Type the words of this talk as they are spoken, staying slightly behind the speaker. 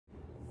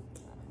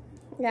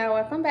Y'all,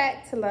 welcome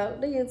back to Love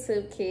the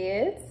YouTube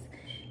Kids.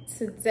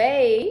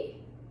 Today,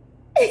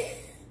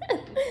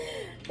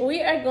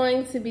 we are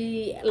going to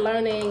be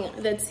learning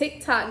the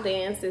TikTok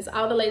dances,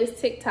 all the latest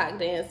TikTok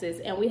dances,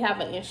 and we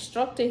have an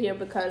instructor here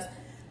because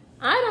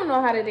I don't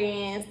know how to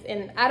dance,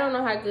 and I don't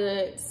know how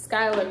good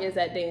Skylar is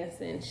at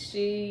dancing.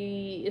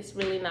 She is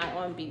really not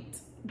on beat.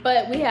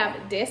 But we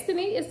have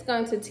Destiny is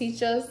going to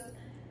teach us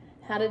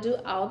how to do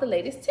all the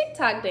latest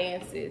TikTok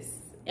dances.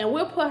 And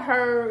we'll put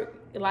her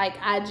like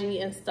IG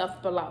and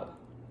stuff below.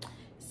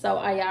 So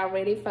are y'all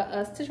ready for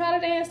us to try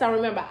to dance? Now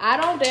remember, I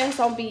don't dance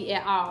on beat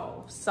at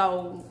all.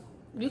 So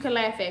you can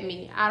laugh at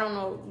me. I don't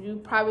know, you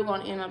probably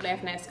gonna end up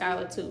laughing at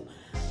Skylar too.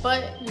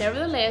 But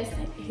nevertheless,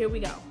 here we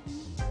go.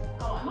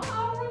 Oh, am I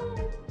all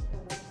wrong?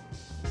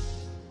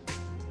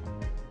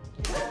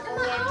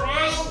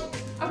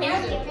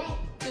 Okay, you do it.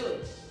 Do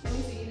it. Let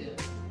me see you do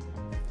it.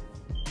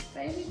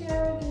 Baby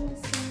girl, give me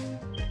some.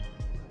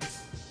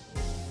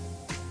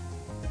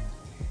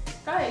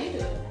 Go ahead, you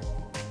do it.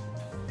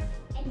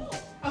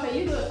 Okay,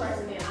 you do it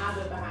first and then I'll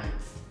do it behind you.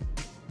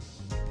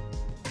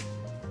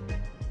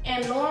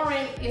 And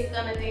Lauren is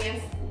gonna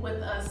dance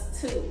with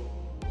us too.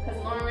 Because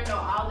Lauren know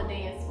all the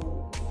dance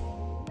moves.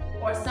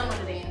 Or some of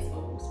the dance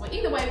moves. But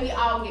either way, we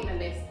all get in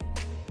the lesson.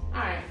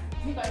 Alright,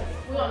 you go ahead.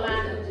 We're gonna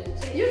line up.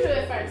 You do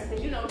it first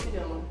because you know what you're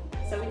doing.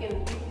 So we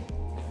can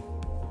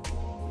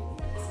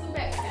scoot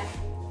back, Sky.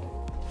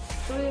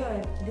 What are you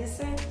doing? This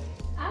way?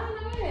 I don't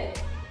know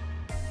yet.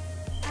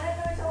 I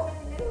don't know what you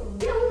want me to do.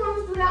 Yeah, we want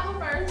to do that one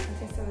first.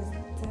 Okay, so it's that.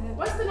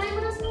 What's the name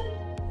of this one?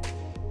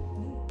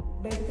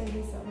 Baby can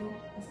do something.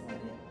 That's what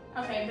it is.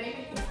 Okay,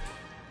 baby.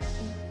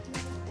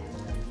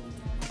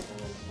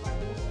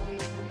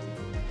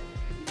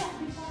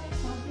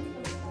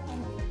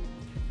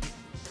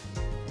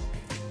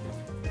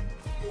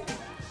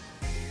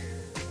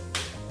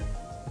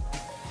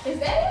 Is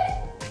that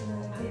it?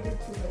 No, I did it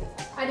too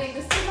late. I did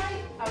this too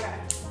late? Okay.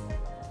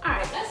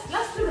 Alright,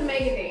 let's do the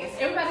mega dance.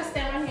 Everybody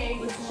stand right here and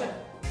get your show.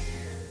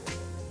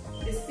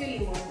 The silly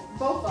one.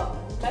 Both of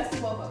them. Let's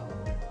do both of them.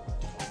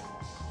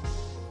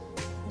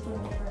 Which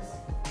one went first?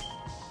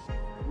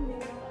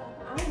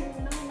 I don't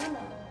even know.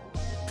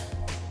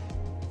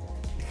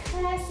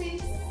 Classy,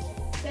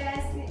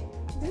 sassy.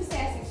 Do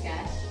sassy,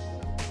 Sky.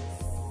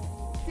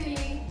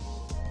 Silly.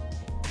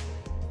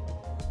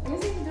 Let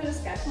me see if you can do this,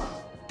 Sky. Come on.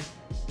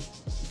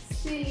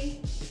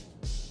 Silly.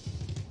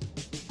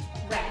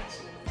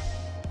 Ratchet.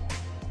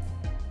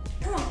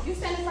 Come on, you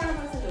stand in front of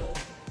us and do it.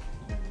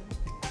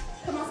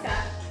 Come on,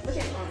 Scott. Look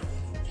at Lauren.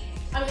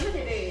 I mean, look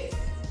at this.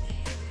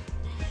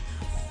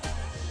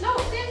 No,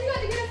 Sam, you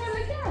got to get in front of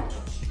the camera.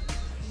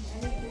 I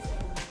need this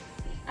one.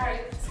 All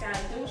right, Scott,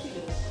 do what you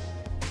do.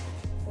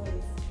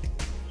 Please.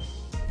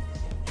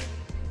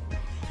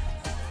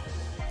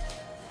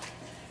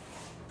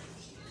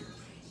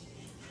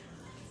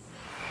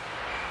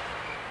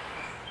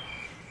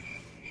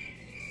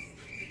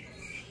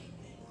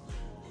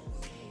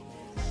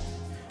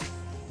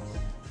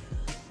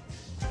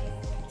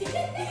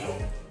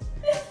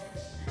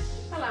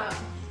 Hold on.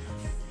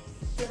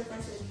 Do the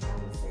first one. I'm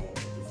gonna say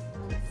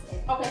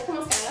it. Okay, come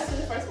on, Scott. Let's do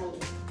the first move.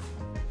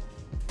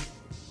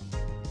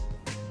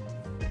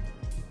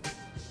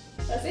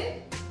 That's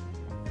it?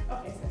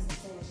 Okay, so That's the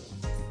same.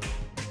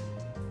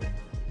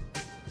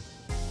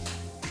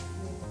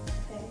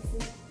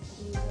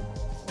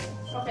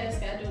 okay,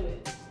 Scott, do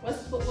it.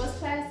 What's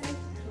classy?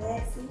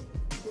 Classy.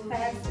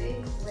 Classy.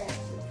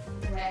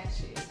 Ratchet.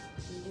 Ratchet.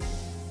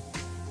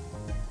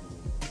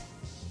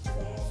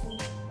 Sassy.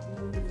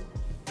 Rude.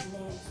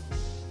 Nasty.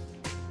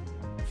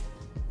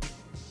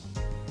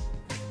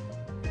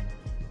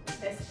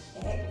 That's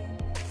Acting.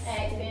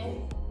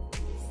 acting.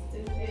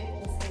 Stupid.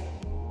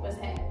 What's happening? What's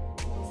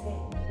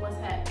happening? What's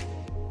happening?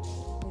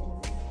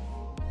 What's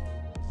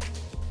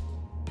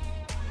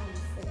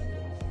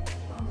happening?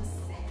 I'm a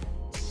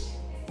savage.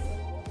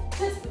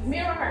 Just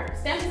mirror her.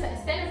 Stand in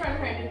front of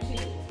her and do what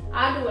she do.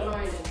 I'll do what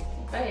Lauren do.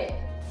 Go ahead.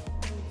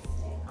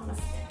 I'm a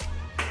Classy.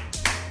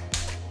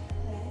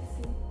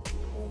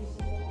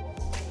 Bougie.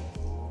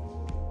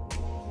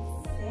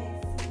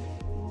 Sassy.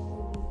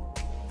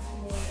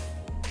 Rude.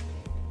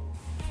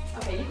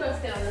 Okay, you go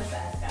stand on this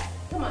side, Scott.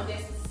 Come on,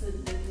 this is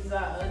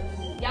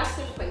y'all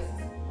switch places.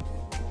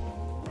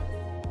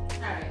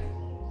 All right.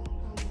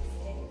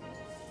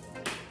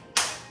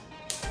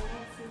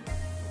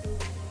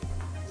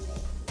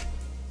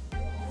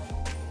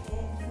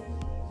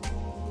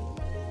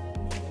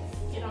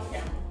 Get on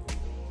camera.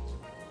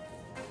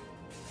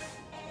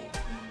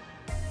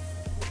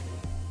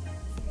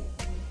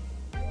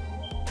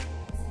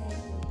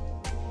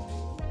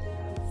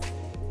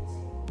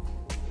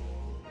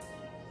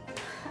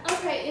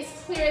 Okay,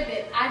 it's clear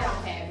that I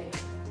don't have it.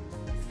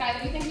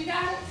 Skylar, you think you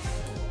got it?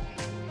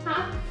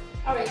 Huh?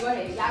 All right, go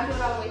ahead. Y'all do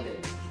it all the way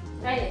through.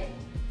 Go ahead.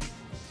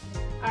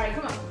 All right,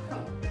 come on.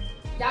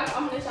 Y'all,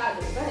 I'm gonna let y'all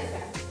do it. Go ahead,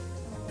 Skylar.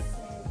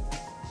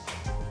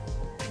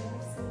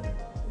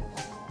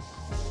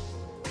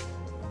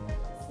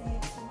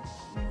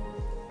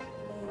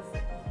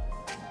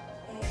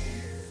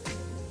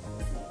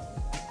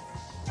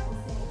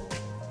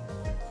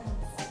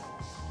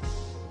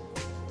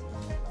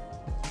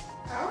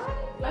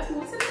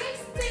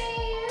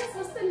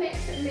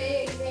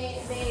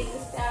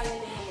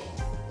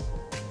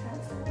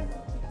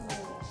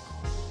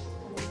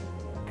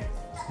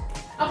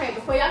 Okay,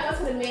 before y'all go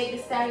to the Meg Thee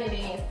Stallion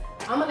dance,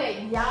 I'm gonna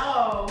let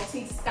y'all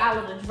teach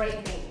Skylar the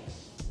Drake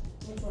dance.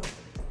 Which one?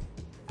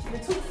 The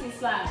Tootsie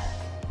Slide.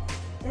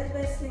 That's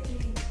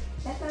basically,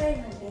 that's not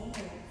even a dance.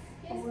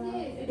 Yes,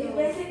 it is. It's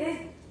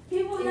basically,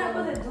 people not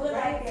supposed to do it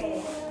like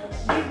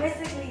that. They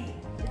basically,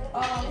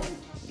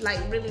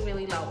 like really,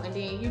 really low, and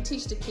then you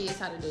teach the kids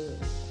how to do it.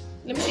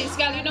 Let me see,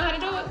 Skylar, you know how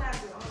to do it?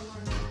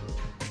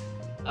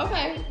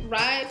 Okay,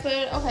 right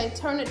foot. Okay,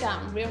 turn it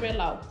down real, real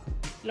low.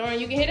 Lauren,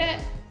 you can hear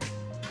that?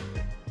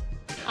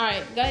 All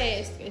right, go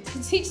ahead.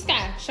 Teach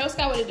Sky. Show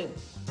Sky what to do.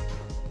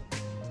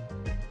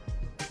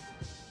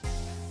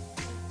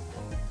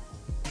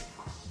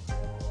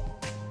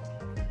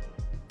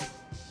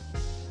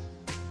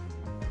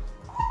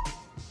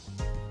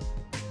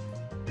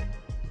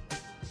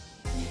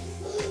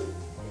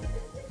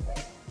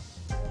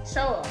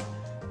 Show her.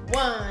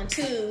 1,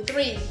 2,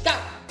 3, go.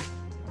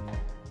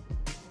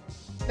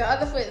 The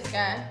other foot,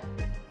 Sky.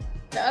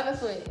 The other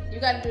foot. You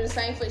gotta do the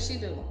same foot she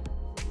do.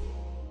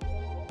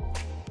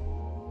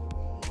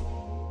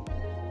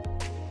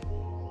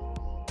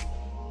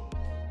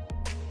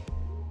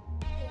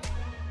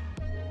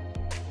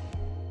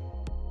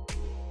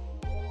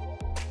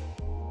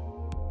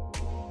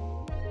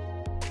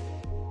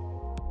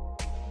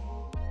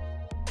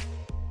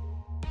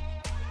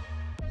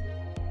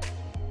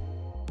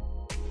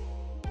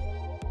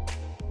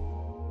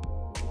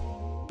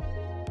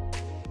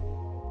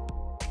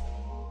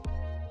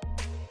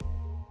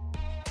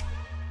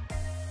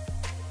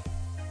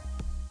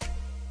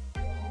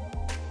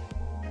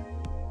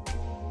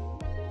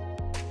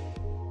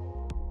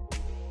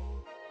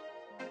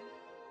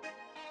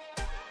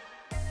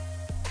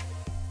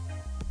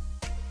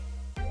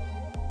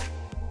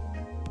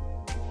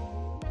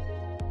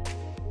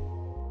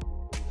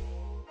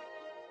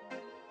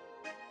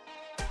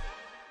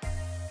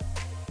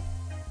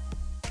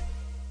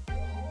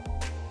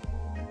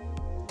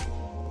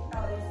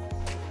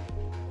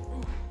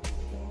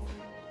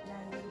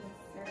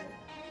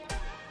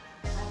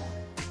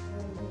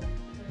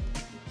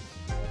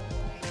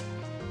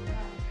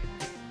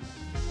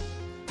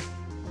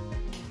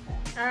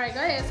 All right,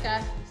 go ahead,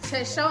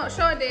 Sky.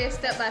 Show her this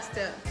step by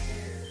step.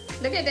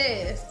 Look at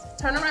this.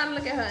 Turn around and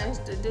look at her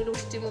and do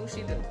the move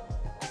she do.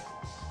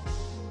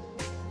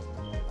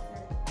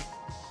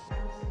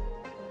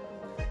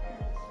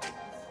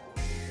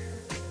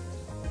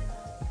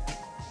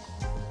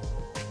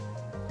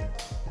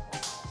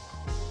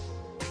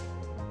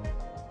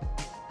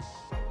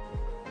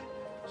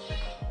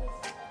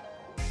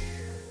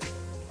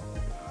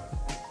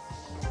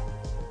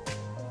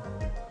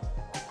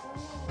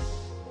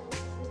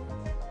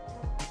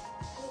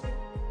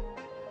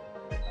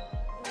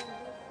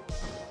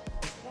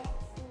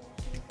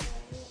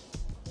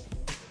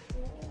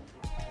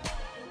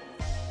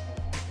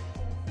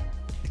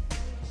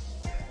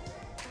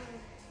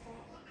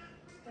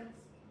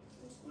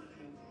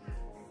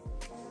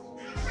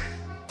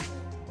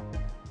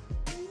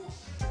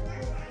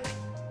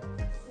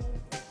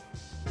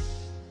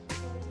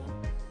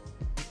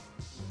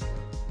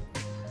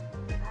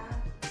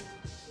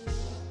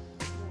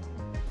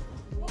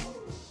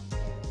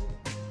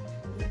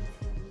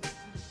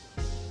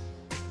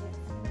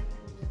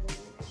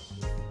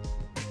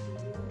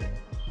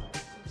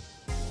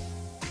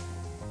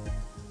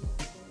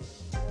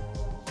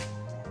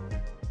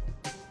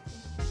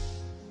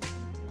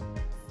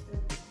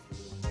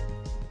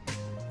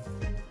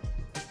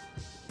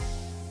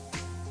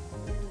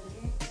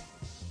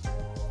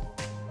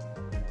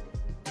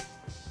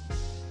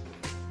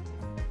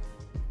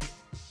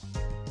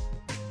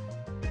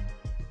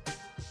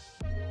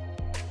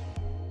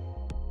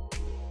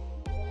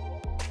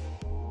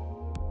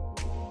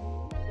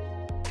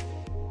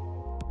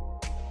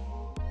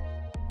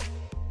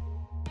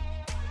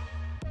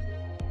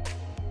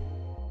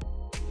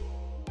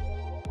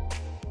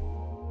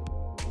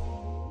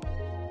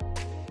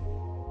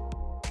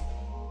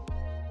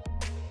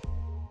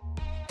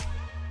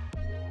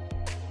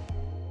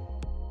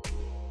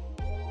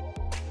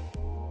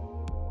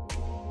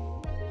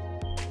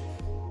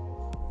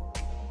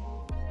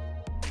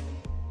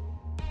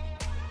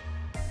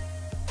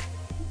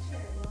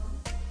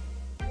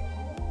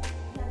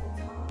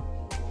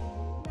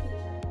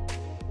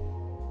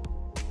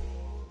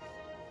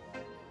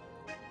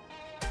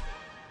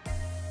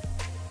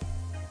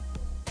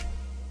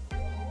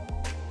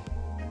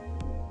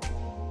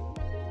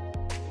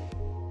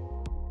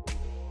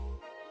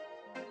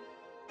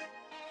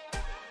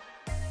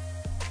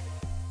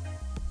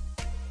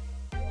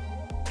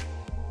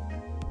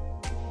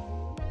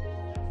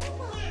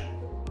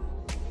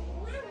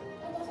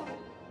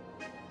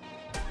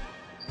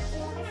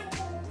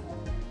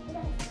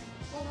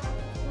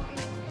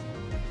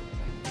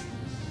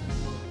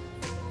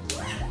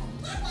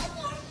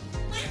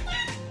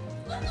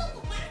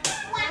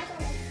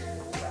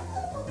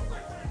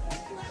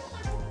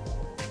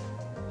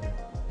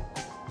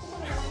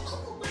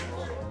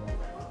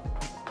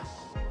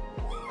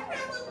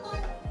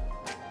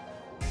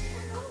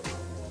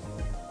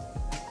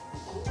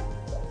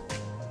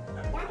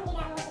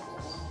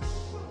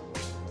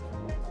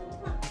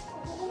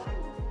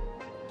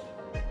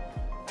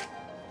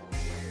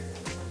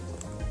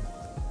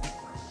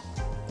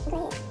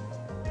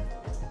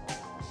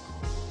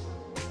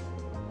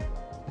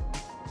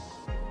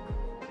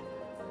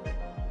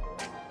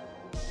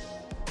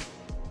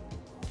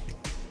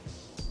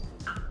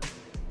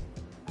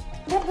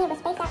 look good, but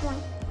space out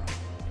one.